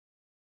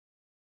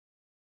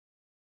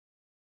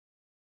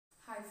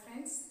Hi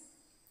friends,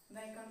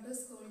 welcome to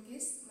School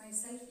Quiz.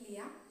 Myself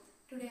Liya.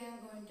 Today I am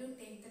going to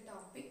take the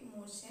topic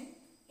motion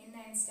in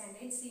 9th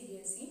standard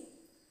CBSE.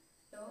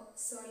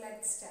 So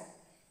let's start.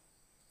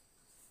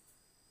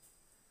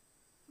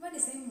 What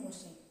is a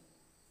motion?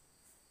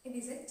 It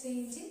is a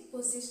change in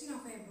position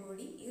of a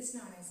body is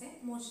known as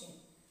a motion.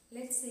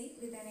 Let's see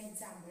with an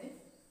example.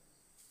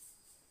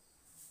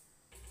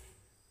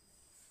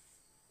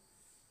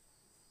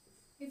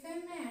 If a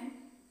man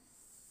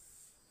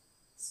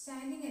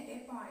standing at a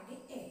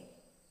point A,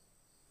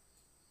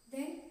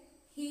 then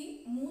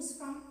he moves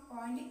from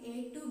point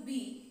A to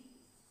B.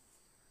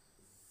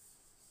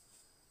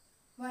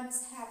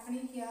 What's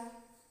happening here?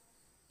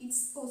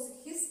 His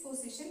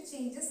position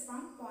changes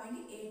from point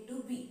A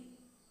to B.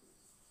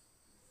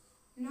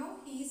 Now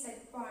he is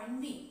at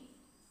point B.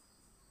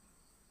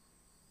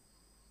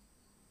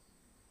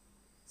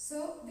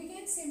 So we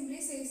can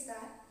simply say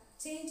that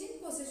change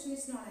in position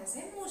is known as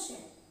a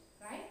motion,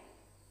 right?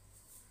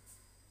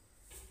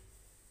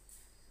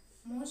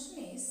 Motion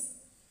is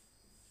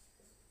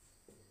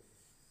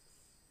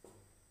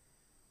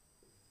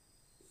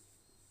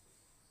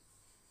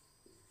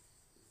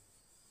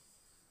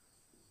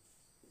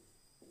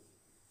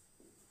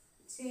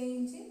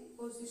change in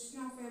position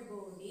of a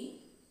body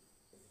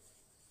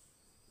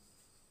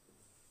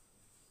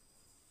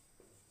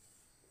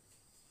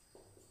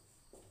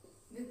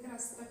with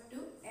respect to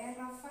a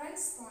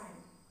reference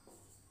point.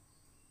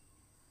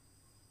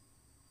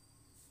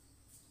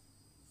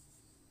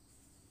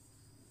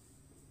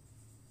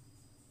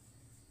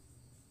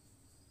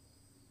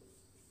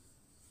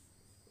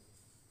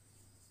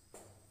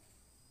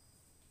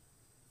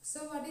 So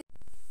what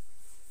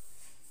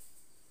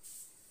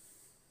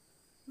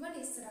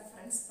is the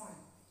reference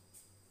point?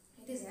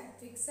 It is a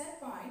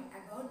fixed point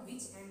about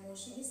which a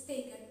motion is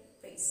taken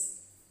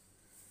place.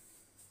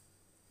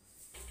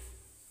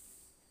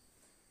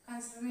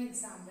 Consider an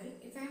example.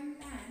 If a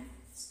man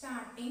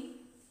starting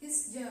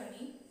his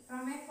journey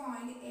from a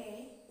point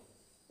A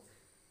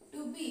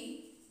to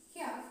B,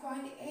 here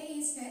point A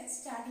is the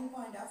starting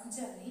point of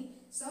journey.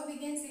 So we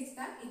can say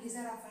that it is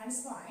a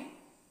reference point.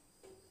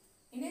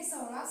 In a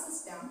solar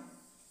system,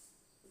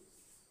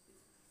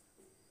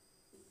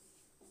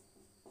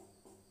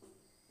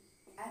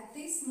 Earth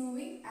is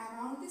moving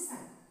around the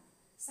Sun.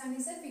 Sun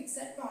is a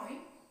fixed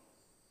point.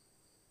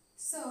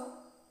 So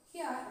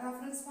here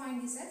reference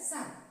point is a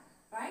Sun,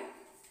 right?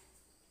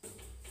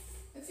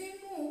 If we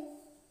move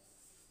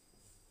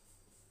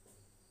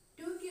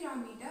 2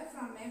 kilometers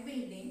from a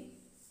building,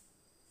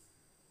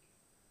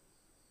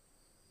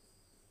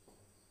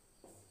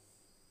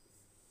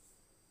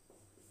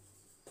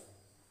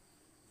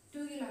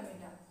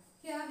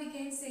 here we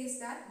can say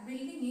that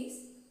building is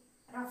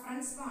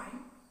reference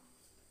point.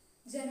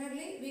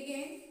 Generally, we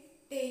can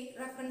take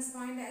reference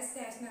point as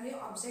stationary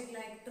object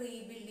like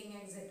tree, building,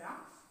 etc.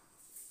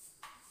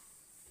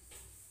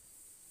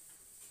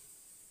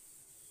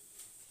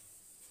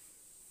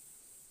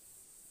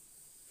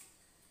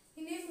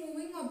 In a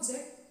moving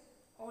object,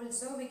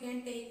 also we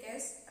can take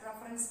as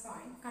reference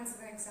point.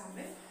 Consider an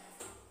example.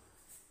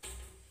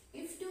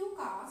 If two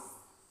cars,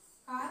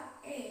 car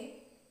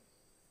A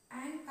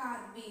and car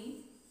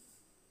B,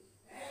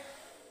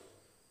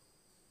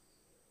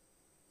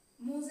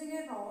 moves in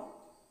a road,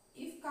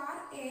 if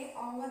car A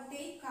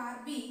overtake car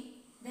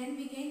B, then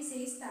we can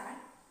say that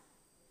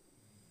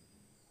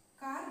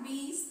car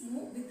B is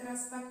moved with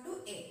respect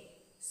to A.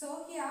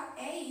 So here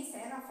A is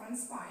a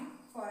reference point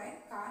for a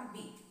car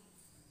B,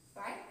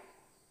 right?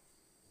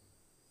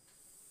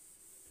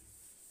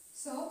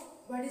 So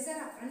what is a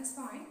reference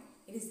point?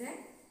 It is the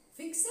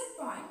fixed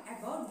point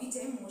about which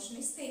a motion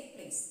is take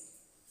place.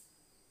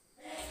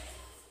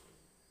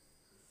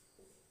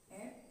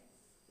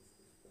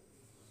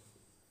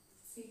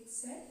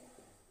 Fixed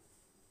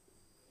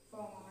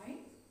point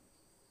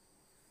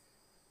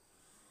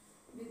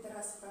with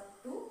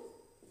respect to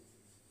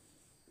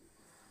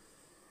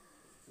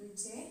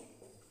which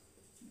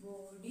a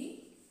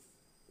body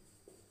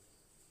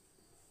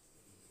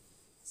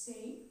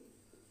change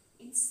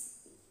its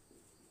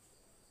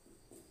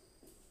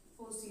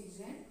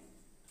position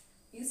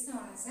is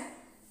known as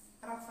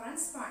a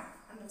reference point.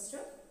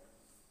 Understood?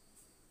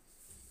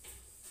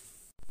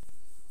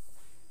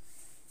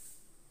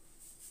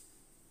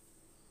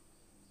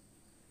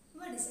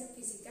 What is a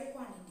physical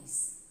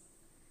quantities?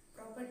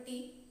 Property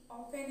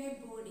of a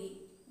body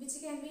which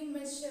can be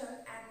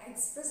measured and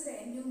expressed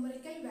in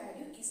numerical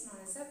value is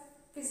known as a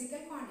physical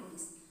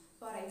quantities.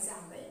 For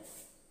example,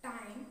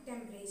 time,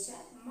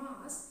 temperature,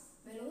 mass,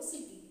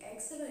 velocity,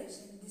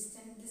 acceleration,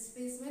 distance,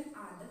 displacement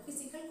are the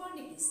physical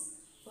quantities.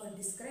 For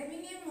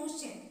describing a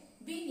motion,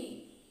 we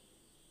need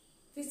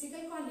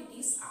physical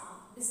quantities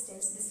are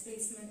distance,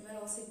 displacement,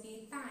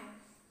 velocity,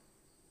 time,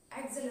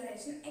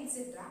 acceleration,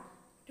 etc.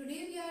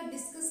 Today we are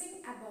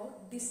discussing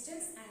about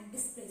distance and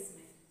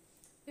displacement.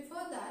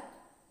 Before that,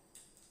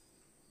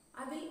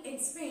 I will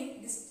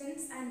explain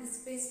distance and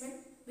displacement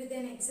with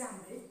an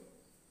example.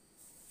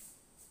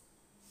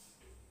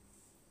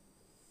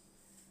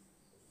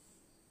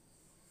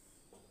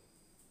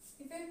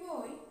 If a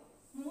boy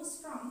moves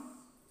from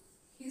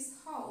his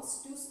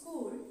house to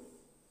school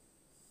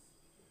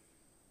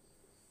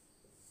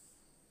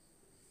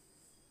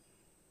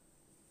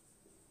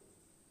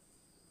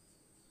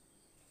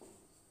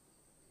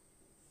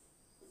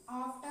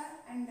after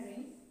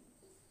entering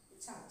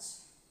church.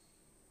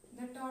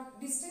 The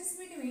distance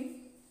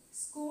between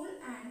school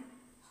and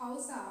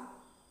house are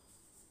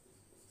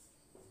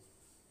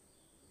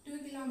 2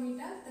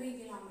 km, 3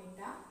 km.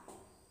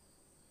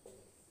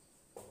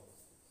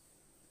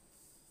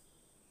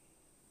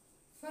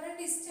 For a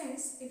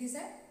distance, it is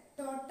a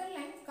total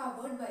length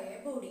covered by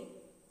a body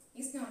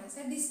is known as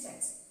a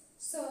distance.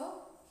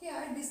 So,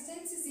 here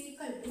distance is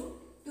equal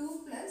to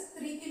 2 plus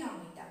 3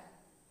 km.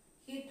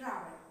 He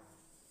travelled.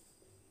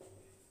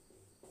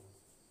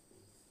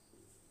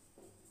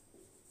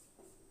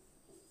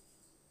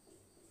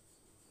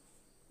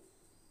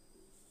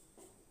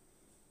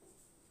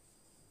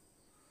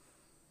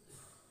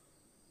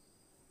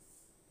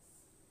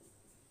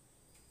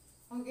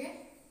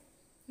 Okay.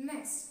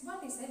 Next,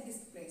 what is a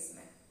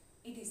displacement?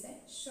 It is a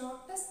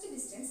shortest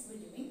distance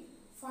between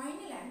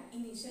final and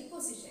initial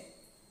position.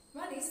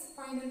 What is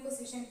final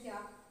position here?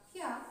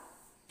 Here,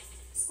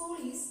 school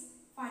is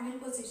final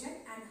position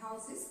and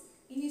house is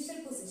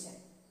initial position.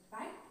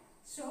 Right?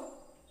 So,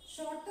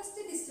 shortest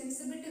distance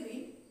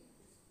between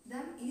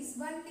them is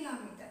 1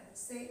 kilometer.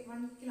 Say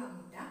 1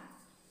 kilometer.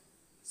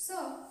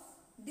 So,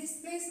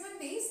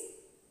 displacement is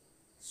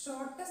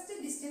shortest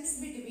distance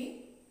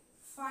between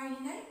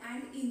final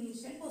and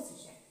initial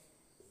position.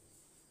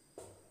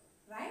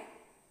 Right?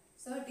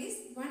 So it is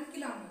 1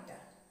 kilometer,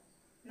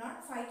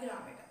 not 5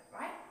 kilometer,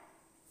 right?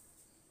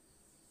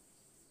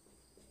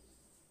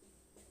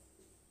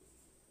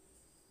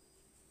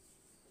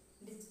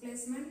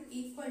 Displacement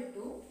equal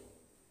to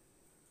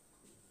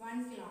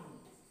 1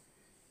 kilometer.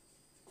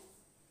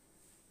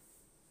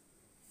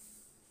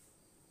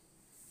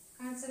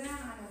 Consider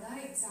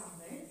another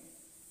example.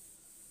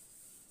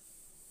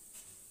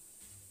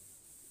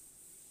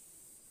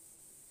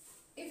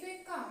 If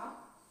a car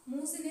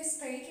moves in a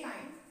straight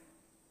line,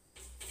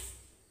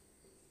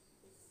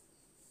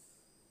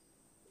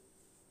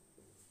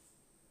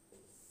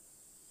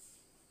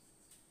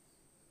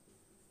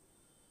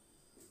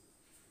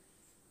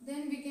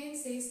 then we can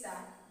say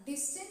that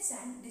distance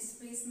and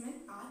displacement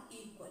are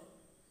equal.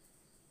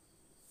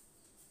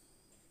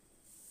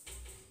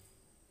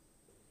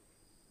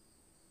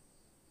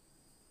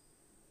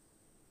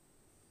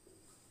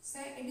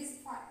 Say it is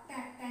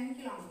 10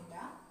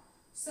 kilometer.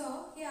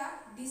 So here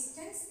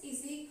distance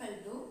is equal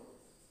to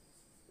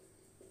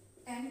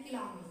 10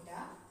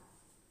 kilometer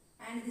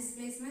and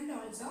displacement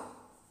also.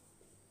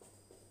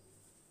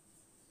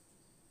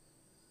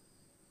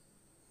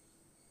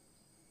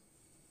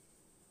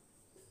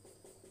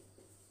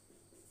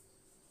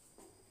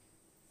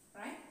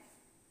 Right?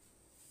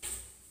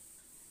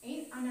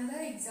 In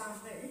another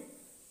example,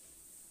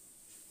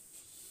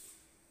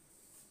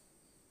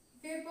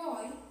 if a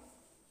boy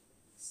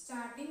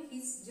starting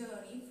his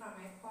journey from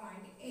a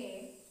point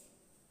A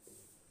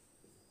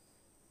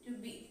to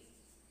B,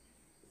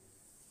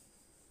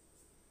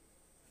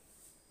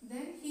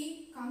 then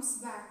he comes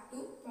back to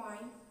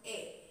point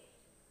A.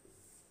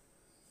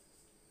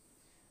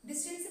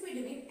 Distance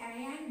between A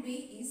and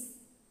B is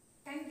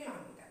 10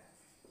 kilometer.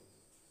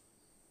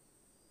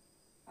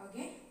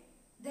 Okay.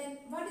 Then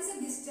what is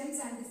the distance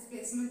and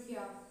displacement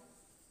here?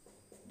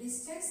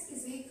 Distance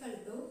is equal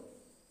to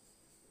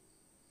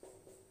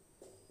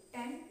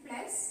 10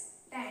 plus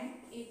 10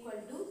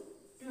 equal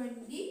to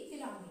 20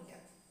 kilometer.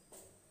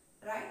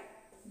 Right?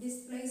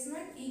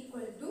 Displacement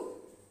equal to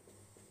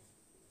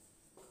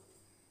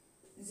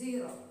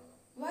 0.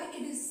 Why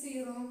it is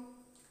 0?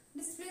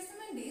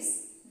 Displacement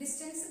is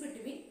distance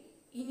between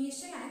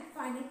initial and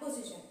final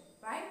position.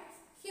 Right?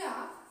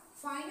 Here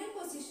final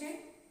position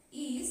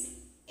is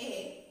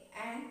A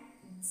and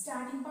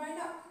starting point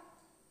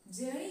of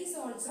journey is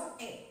also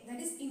A. That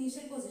is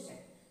initial position.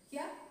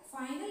 Here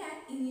final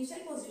and initial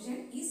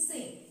position is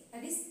same.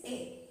 That is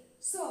A.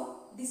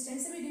 So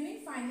distance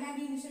between final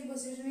and initial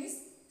position is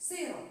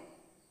 0.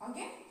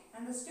 Okay?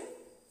 Understood?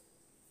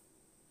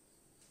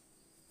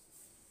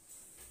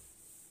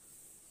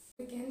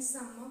 We can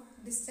sum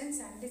up distance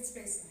and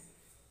displacement.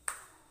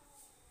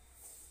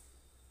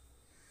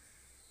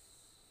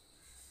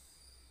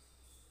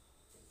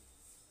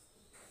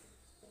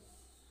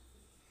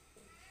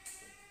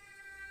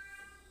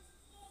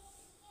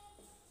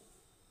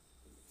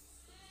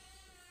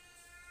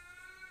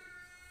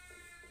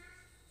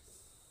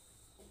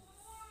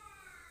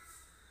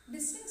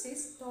 Distance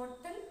is total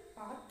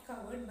part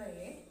covered by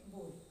a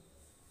body.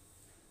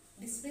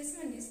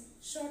 Displacement is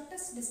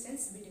shortest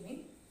distance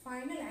between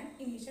final and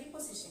initial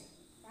position.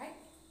 Right?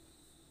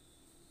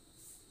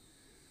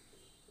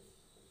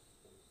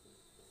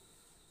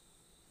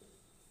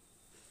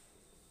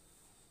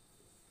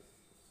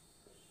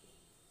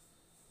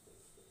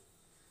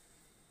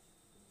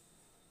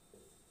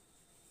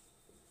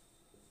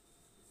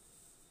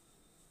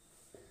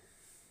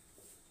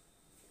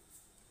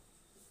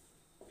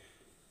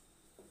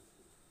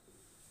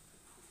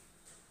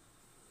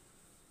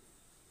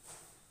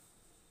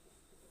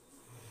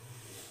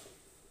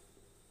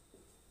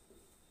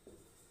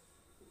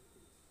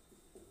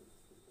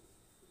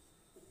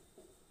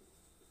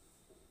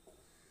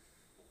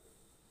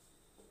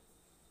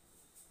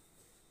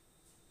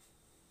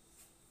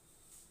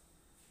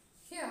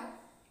 Here,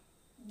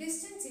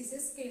 distance is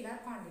a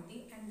scalar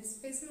quantity and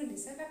displacement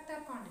is a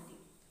vector quantity.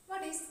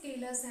 What is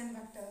scalars and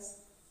vectors?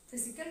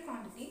 Physical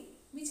quantity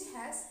which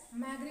has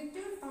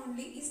magnitude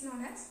only is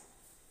known as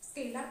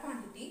scalar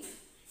quantity,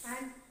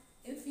 and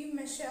if we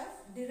measure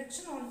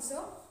direction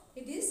also,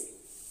 it is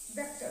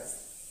vectors.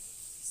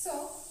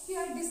 So,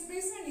 here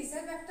displacement is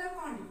a vector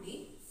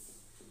quantity.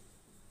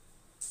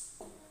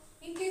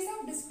 In case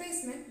of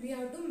displacement, we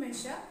have to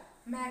measure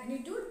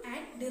magnitude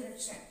and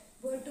direction,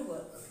 word to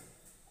word.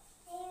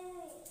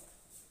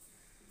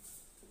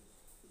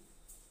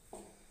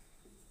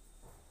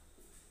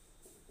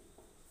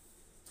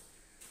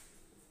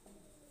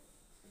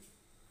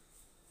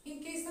 In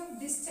case of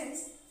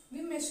distance,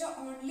 we measure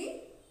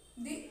only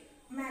the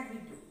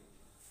magnitude.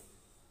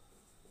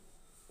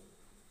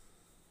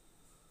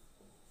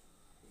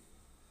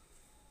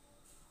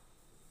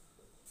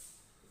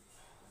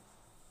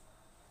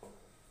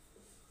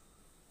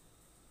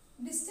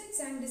 Distance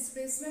and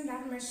displacement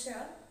are measured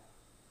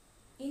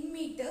in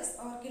meters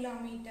or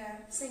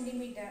kilometer,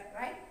 centimeter,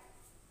 right?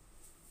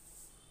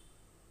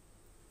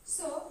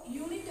 So,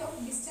 unit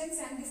of distance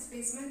and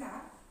displacement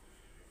are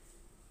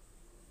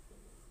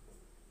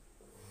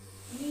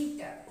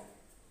meter.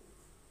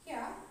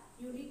 Here,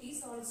 unit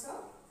is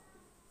also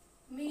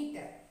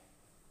meter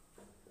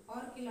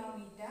or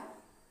kilometer,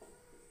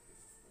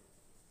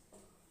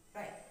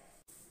 right?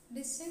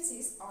 Distance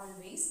is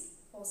always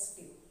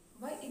positive.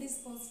 Why it is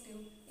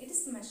positive? It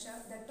is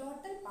measure the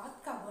total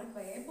path covered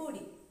by a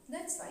body.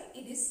 That's why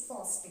it is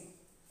positive.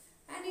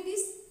 And it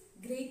is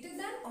greater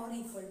than or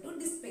equal to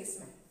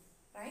displacement,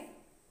 right?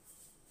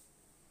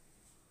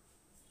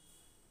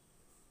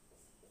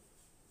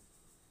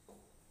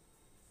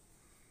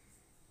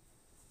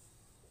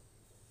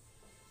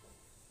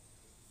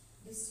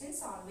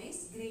 Distance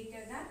always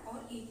greater than or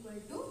equal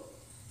to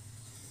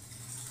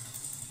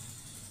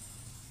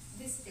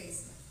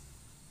displacement.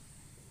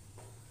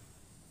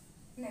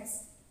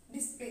 Next,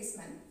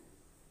 displacement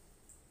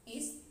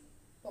is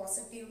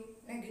positive,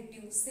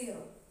 negative, 0.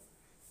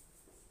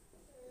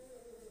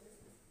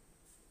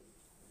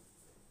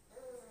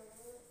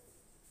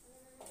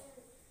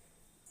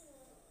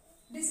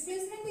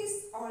 Displacement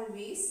is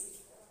always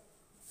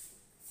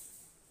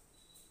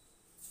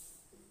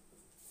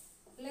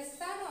less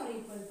than or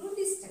equal to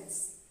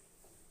distance.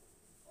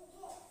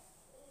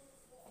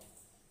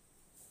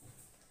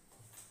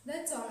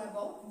 That's all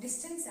about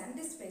distance and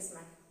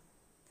displacement.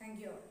 Thank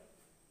you all.